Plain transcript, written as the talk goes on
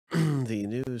the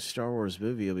new Star Wars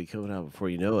movie will be coming out before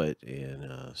you know it,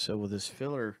 and so will this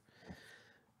filler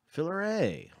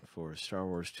A for Star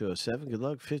Wars 207. Good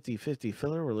luck, 50-50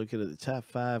 filler. We're looking at the top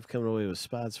 5 coming away with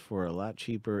spots for a lot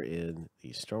cheaper in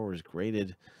the Star Wars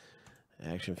graded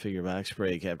action figure box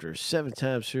break. After 7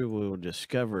 times through, we will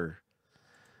discover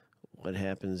what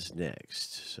happens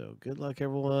next. So good luck,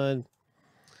 everyone.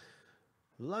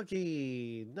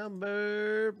 Lucky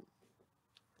number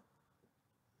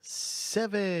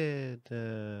 7.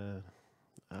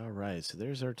 All right, so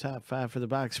there's our top 5 for the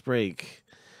box break.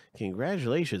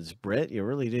 Congratulations, Brett. You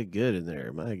really did good in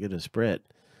there. My goodness, Brett.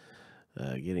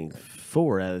 Getting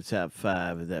 4 out of the top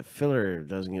 5. That filler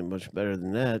doesn't get much better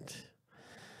than that.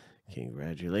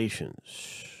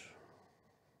 Congratulations.